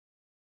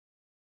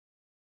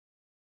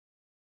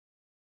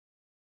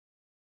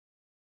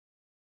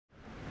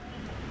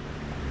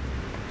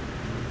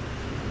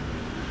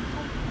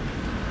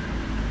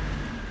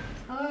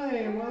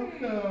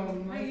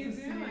welcome. How you Nice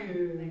to see doing?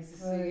 you. Nice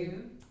to Hi. see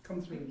you.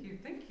 Come through.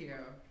 Thank you.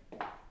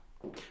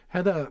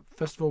 Heather,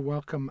 first of all,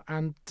 welcome,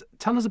 and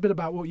tell us a bit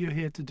about what you're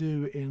here to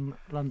do in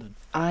London.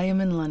 I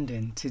am in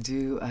London to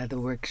do the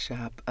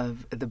workshop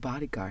of The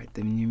Bodyguard,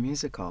 the new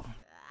musical.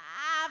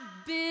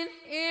 I've been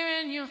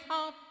hearing your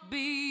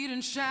heartbeat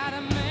inside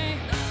of me.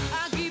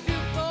 I keep you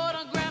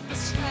photographed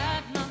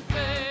beside my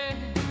bed.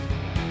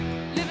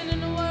 Living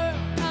in a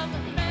world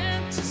of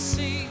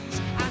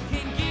fantasies. I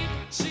can't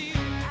get you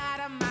out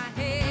of my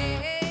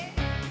head.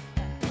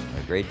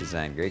 A great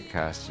design, great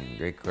costume,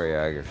 great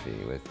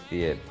choreography with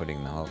Thea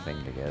putting the whole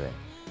thing together.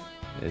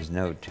 There's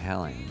no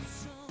telling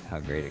how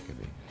great it could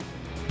be.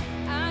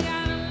 I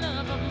got a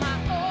love of my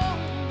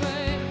own,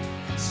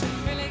 babe. So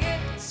really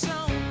get so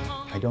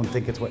I don't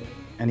think it's what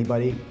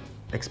anybody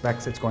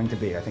expects it's going to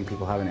be. I think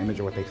people have an image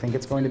of what they think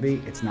it's going to be.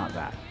 It's not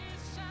that.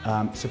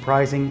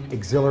 Surprising,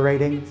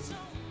 exhilarating,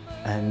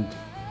 and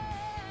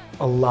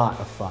a lot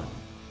of fun.